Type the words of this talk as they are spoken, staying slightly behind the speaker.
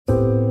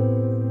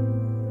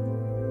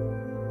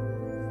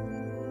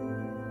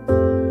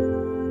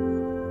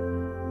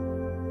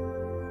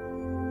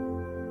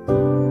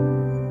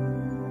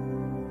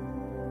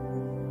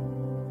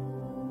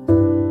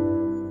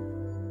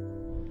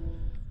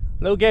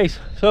Hello guys,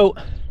 so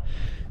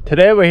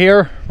today we're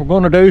here, we're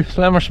going to do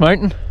Slemish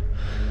Mountain.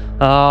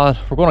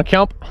 We're going to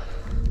camp.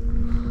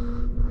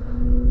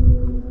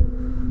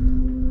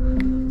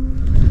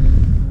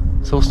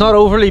 So it's not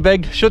overly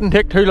big, shouldn't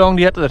take too long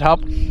to get to the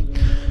top.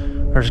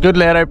 There's a good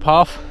laid out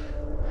path.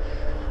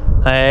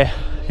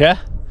 Yeah,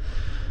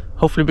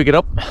 hopefully we get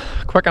up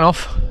quick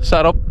enough,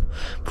 set up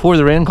before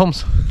the rain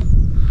comes.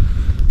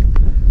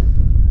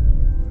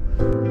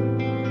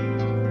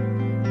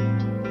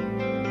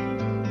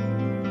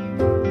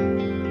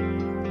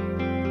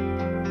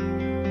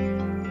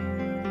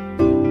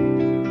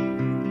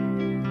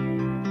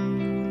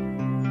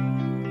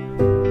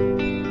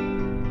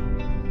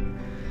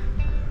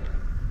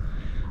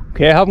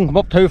 Okay, I haven't come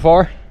up too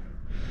far,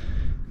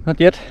 not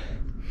yet.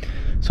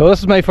 So this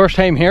is my first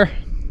time here,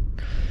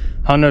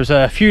 and there's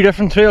a few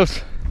different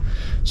trails,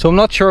 so I'm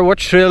not sure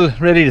which trail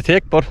really to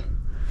take, but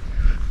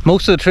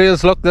most of the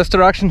trails look this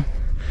direction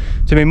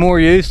to be more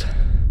used.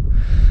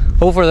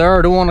 Over there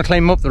I don't want to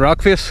climb up the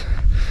rock face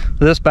with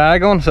this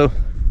bag on, so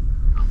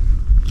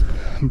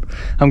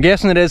I'm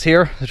guessing it is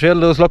here. The trail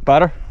does look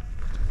better,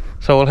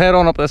 so I'll head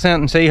on up this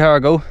end and see how I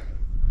go,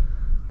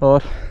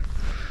 but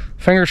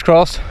fingers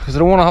crossed, because I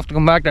don't want to have to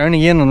come back down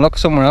again and look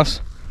somewhere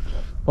else.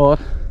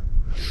 But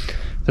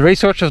the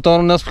research I've done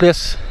on this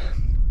place,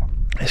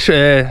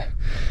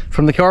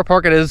 from the car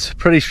park, it is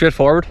pretty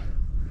straightforward.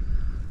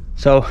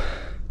 So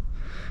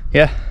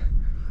yeah,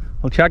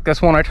 we'll check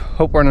this one out,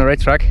 hope we're on the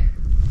right track.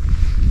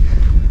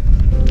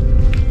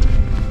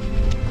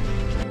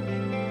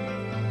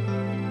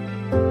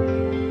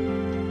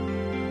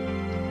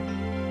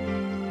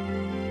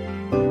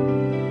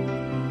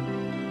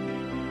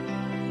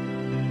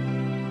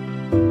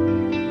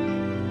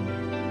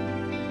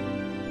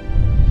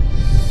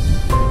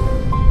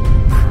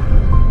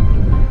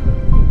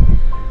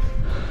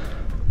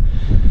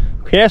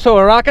 Yeah, so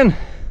I reckon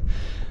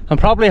I'm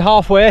probably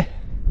halfway,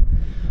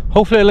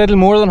 hopefully a little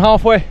more than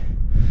halfway,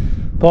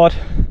 but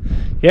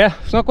yeah,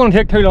 it's not going to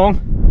take too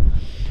long.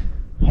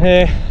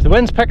 The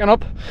wind's picking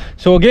up,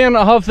 so again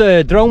I have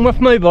the drone with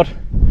me, but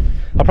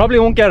I probably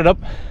won't get it up.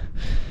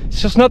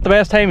 It's just not the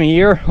best time of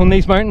year on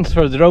these mountains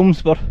for the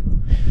drones, but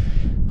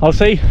I'll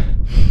see.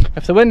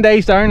 If the wind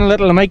dies down a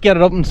little, I might get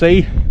it up and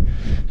see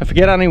if I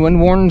get any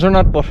wind warnings or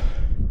not, but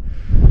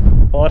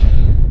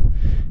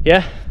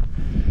yeah,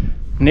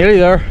 nearly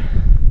there.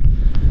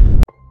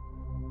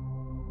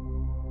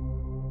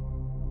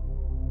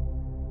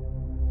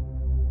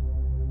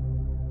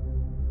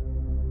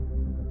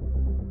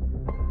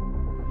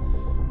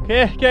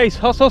 Okay guys,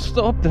 that's us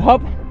up the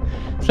top,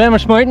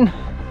 Slemish Mountain.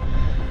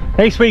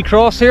 Nice wee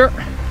cross here.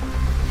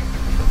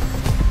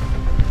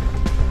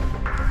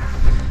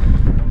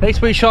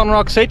 Nice wee shot and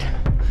rock seat.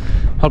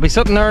 I'll be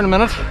sitting there in a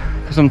minute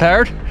because I'm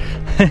tired.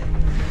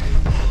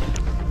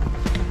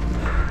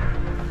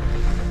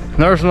 And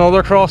there's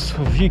another cross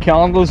with a few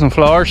candles and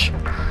flowers,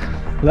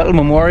 little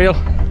memorial.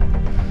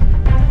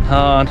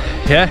 And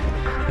yeah,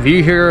 the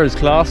view here is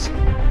class.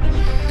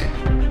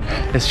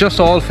 It's just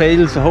all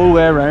fields the whole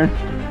way around.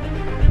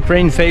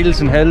 Green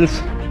fields and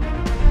hills,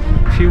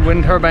 a few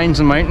wind turbines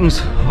and mountains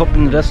up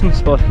in the distance,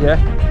 but yeah.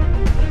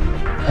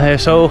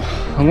 So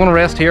I'm going to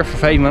rest here for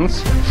 5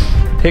 minutes,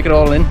 take it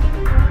all in,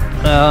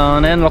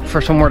 and then look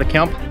for somewhere to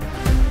camp.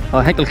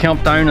 I think I'll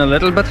camp down a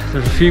little bit.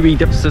 There's a few wee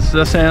dips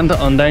this end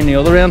and down the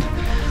other end,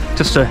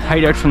 just to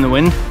hide out from the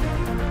wind.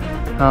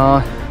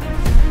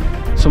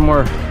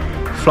 Somewhere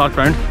flat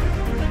ground.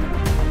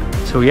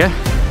 So yeah,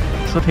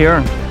 sit here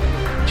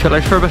and chill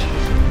out for a bit.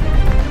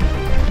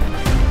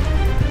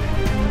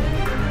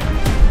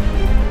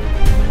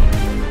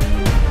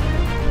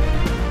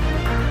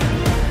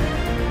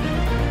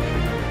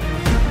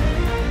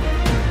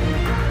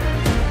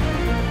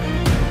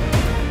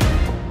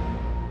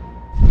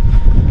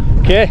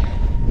 Okay,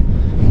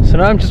 so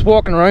now I'm just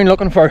walking around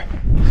looking for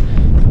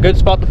a good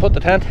spot to put the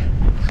tent.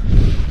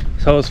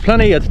 So there's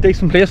plenty of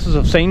decent places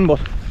I've seen,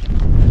 but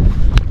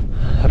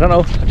I don't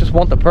know, I just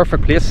want the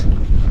perfect place.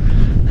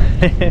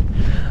 I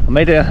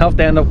might have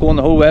to end up going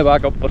the whole way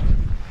back up, but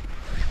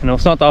you know,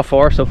 it's not that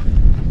far, so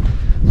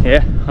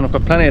yeah, and I've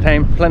got plenty of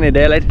time, plenty of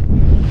daylight,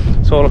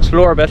 so I'll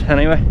explore a bit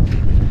anyway.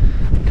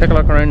 Take a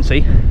look around and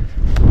see.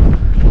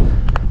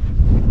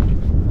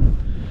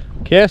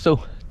 Okay,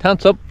 so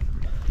tent's up.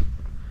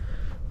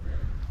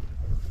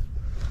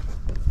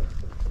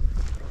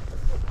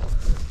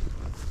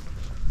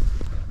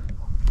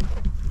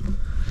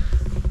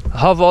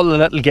 I have all the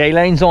little guy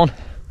lines on.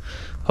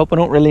 Hope I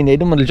don't really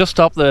need them. It'll just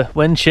stop the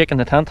wind shaking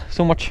the tent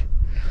so much.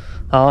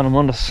 And I'm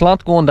on the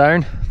slant going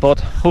down, but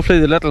hopefully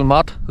the little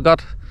mat I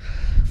got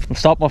can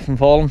stop me from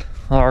falling,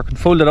 or I can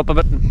fold it up a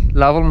bit and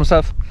level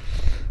myself.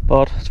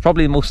 But it's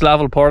probably the most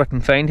level part I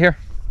can find here.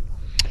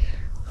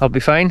 I'll be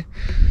fine.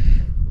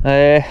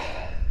 Yeah,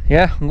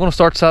 I'm going to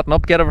start setting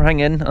up, get everything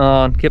in,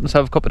 and get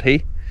myself a cup of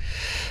tea.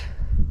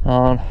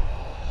 And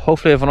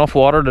hopefully I have enough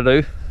water to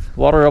do.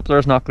 Water up there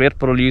is not great,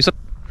 but I'll use it.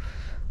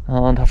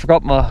 And I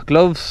forgot my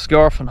gloves,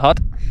 scarf and hat.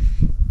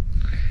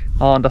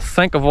 And I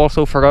think I've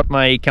also forgot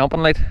my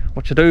camping light,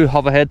 which I do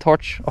have a head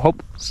torch. I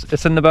hope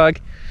it's in the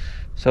bag.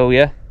 So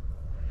yeah,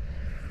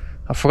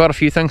 I forgot a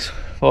few things,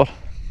 but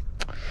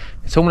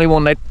it's only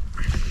one night.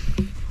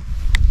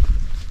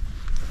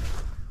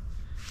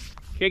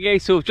 Okay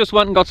guys, so I've just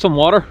went and got some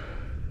water.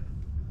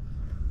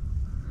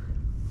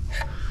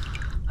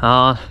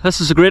 This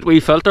is a great wee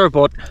filter,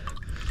 but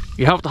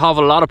you have to have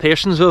a lot of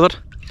patience with it.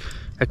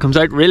 It comes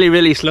out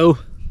really slow,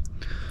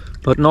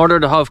 but in order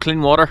to have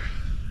clean water,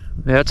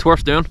 yeah, it's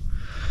worth doing.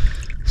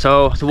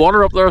 So the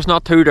water up there is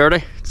not too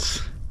dirty.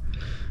 It's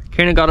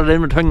kind of got it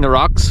in between the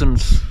rocks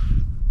and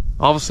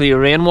obviously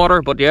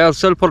rainwater, but yeah, I'll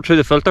still put it through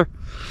the filter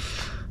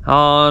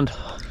and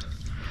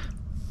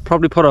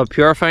probably put a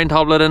purifying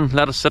tablet in,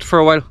 let it sit for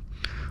a while,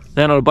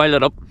 then I'll boil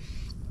it up.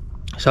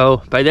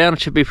 So by then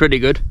it should be pretty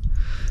good,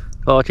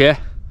 but yeah,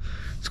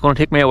 it's going to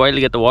take me a while to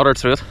get the water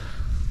through it.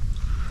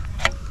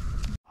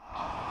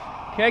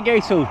 Okay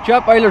guys, so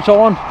jet boiler's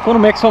on, going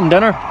to make some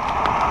dinner.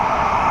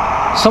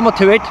 Somewhat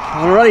to eat.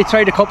 I've already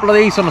tried a couple of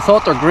these and I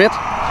thought they're great.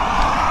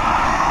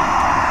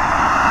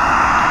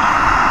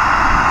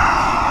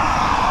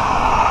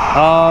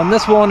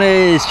 This one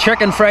is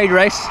chicken fried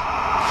rice.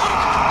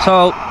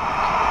 So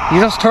you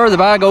just tear the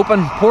bag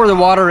open, pour the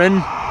water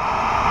in,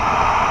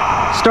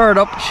 stir it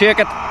up, shake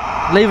it,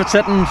 leave it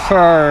sitting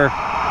for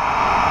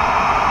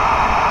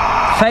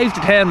 5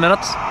 to 10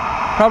 minutes,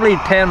 probably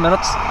 10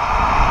 minutes,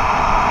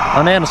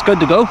 and then it's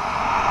good to go.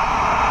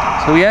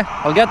 So yeah,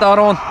 I'll get that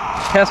on,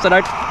 test it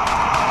out.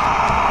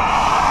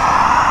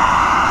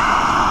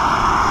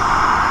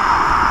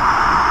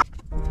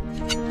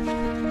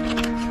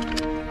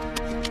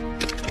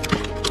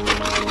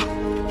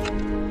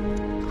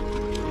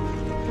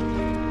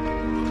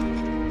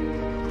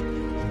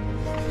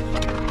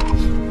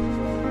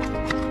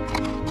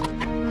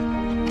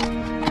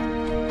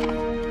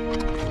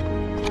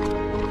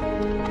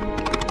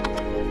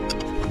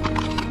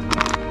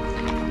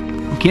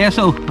 Okay,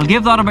 so I'll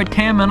give that about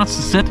 10 minutes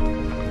to sit,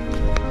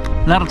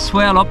 let it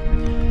swell up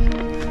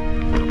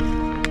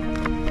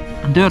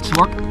and do its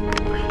work.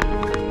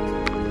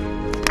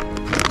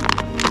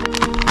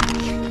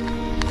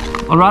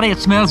 Already it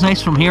smells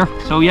nice from here,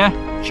 so yeah,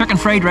 chicken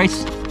fried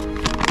rice.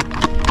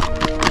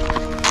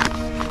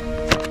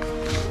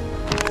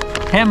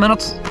 10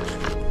 minutes,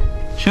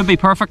 should be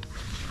perfect.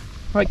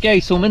 Right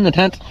guys, so I'm in the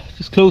tent,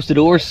 just closed the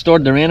doors,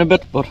 started to rain a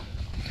bit, but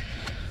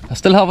I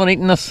still haven't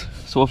eaten this,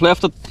 so I've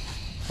left it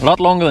a lot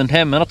longer than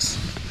 10 minutes.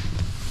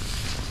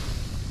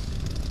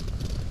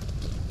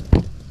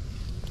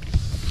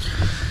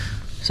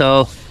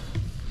 So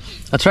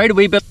I tried a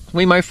wee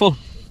mouthful,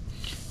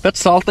 bit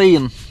salty,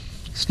 and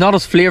it's not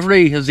as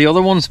flavoury as the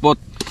other ones, but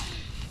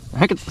I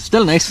think it's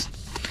still nice.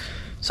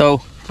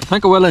 So I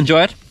think I will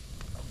enjoy it,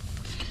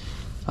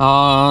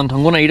 and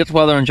I'm going to eat it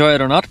whether I enjoy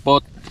it or not.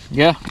 But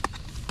yeah,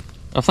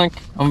 I think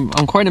I'm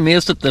quite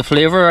amazed at the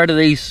flavour out of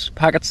these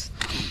packets.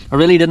 I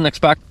really didn't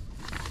expect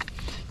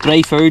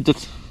dry food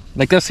that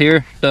like this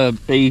here to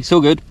be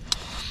so good.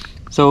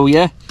 So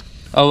yeah,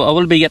 I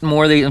will be getting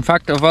more of these. In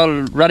fact, I've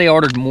already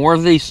ordered more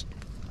of these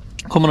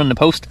coming in the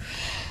post.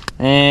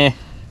 A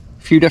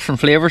few different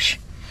flavours.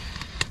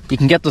 You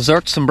can get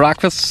desserts and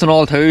breakfasts and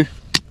all too,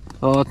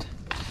 but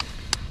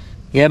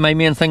yeah, my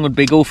main thing would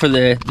be go for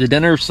the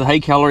dinners, the high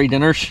calorie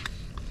dinners.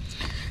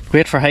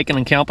 Great for hiking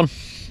and camping.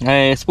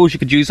 I suppose you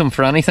could use them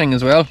for anything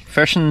as well,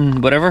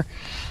 fishing, whatever,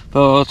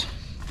 but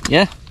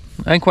yeah,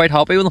 I'm quite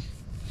happy with them.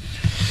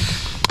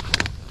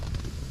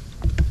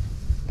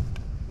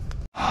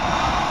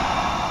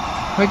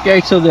 Right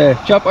guys, so the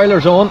chop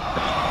boiler's on.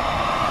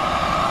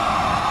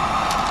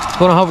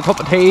 Gonna have a cup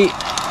of tea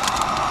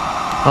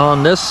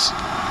on this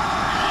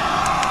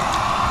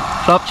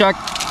flapjack,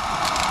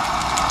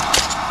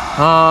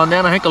 and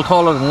then I think I'll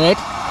call it a night.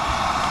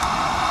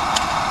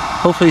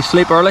 Hopefully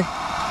sleep early.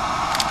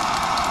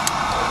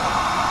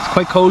 It's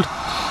quite cold.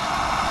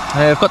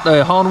 I've got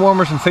the hand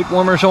warmers and feet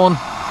warmers on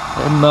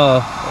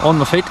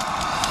my feet.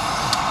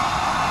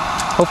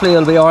 Hopefully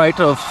it'll be alright.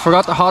 I've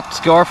forgot the hot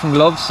scarf and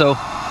gloves, so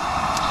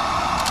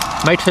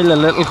might feel a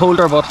little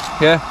colder, but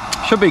yeah,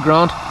 should be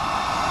grand.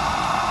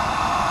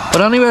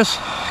 But anyways,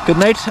 good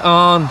night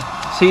and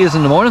see you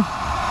in the morning.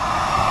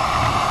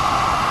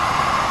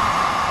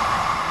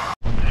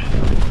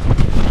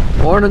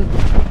 Morning.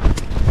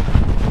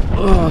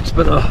 Oh, it's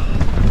been a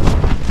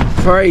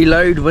very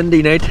loud,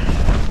 windy night.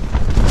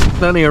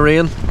 Plenty of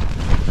rain,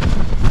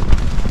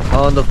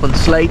 and I've been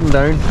sliding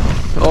down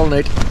all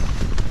night,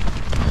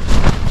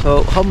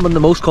 so haven't been the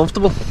most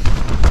comfortable.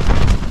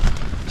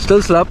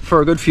 Still slept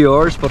for a good few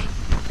hours, but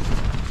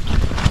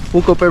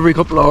woke up every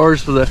couple of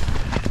hours with the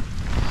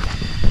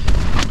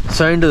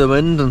sound of the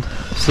wind and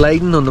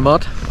sliding on the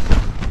mat.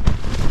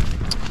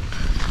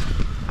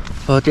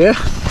 But yeah,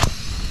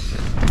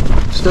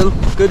 still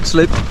good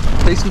sleep,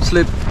 decent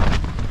sleep,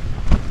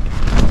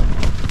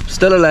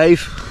 still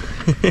alive.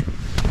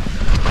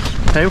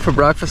 Time for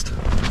breakfast.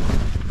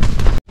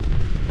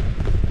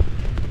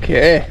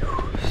 Okay,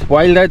 it's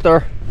wild out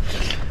there.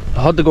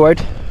 I had to go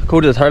out, go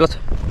to the toilet,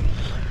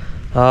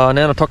 and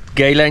then I took the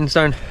guy lines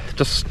down,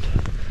 just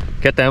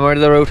get them out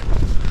of the road.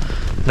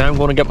 Now I'm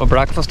going to get my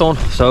breakfast on.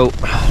 So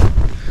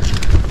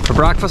for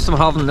breakfast I'm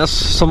having this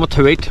somewhat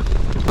to eat.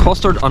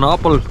 custard and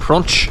apple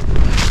crunch.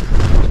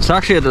 It's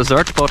actually a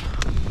dessert, but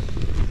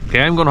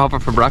yeah, I'm gonna have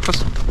it for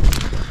breakfast.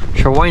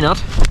 Sure, why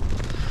not?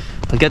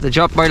 I'll get the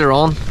jet boiler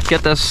on,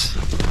 get this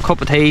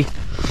cup of tea,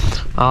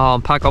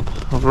 pack up.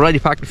 I've already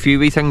packed a few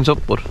wee things up,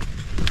 but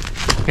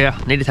yeah,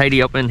 need to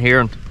tidy up in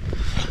here and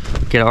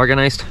get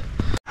organised.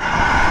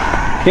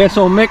 Okay,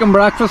 so I'm making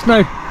breakfast now.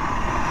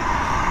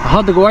 I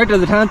had to go out of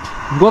the tent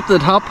and go up to the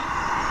top.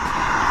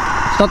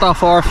 It's not that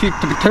far,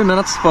 took 2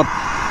 minutes, but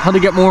I had to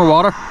get more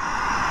water.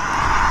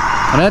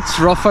 And it's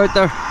rough out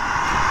there.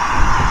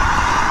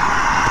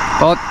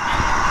 But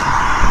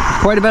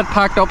quite a bit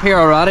packed up here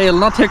already. It'll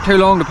not take too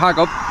long to pack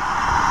up.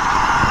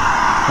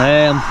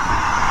 Yeah,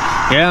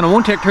 and it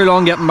won't take too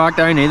long getting back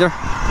down either.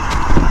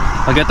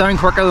 I'll get down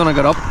quicker than I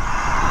get up.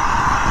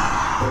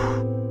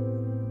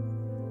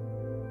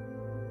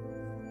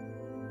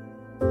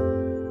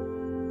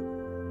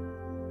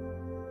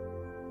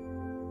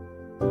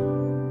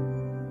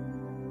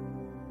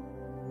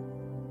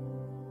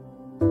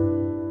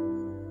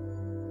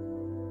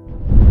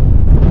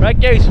 Right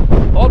guys,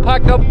 all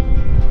packed up.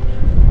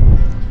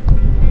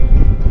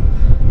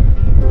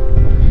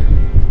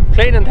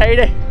 Clean and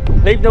tidy,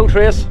 leave no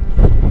trace.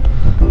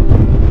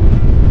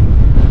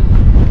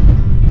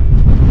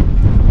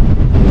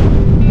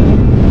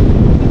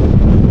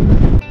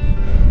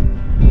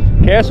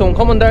 Okay, so I'm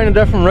coming down a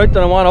different route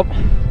than I went up.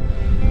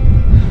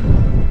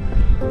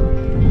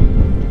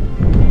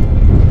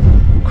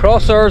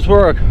 Cross there's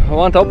where I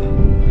went up.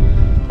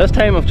 This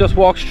time I've just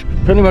walked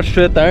pretty much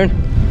straight down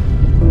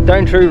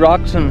through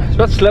rocks, and it's a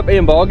bit slippy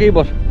and boggy,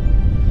 but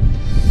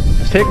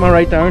let's take my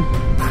right down.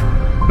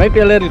 Might be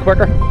a little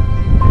quicker,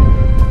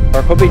 or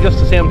it could be just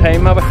the same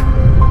time maybe,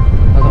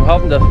 as I'm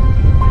having to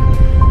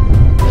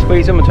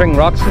squeeze in between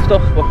rocks and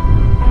stuff, but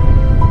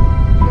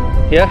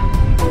yeah,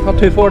 not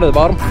too far to the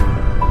bottom.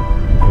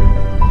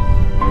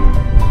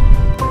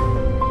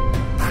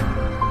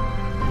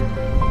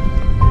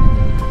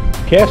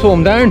 Okay, so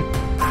I'm down,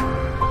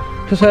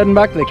 just heading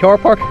back to the car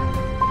park.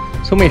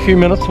 It's only a few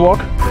minutes to walk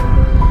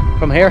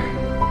from here.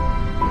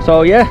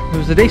 So yeah, it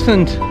was a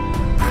decent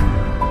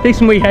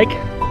wee hike,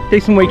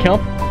 decent wee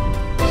camp.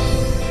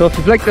 So if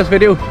you've liked this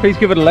video, please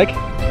give it a like,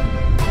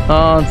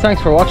 and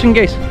thanks for watching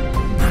guys.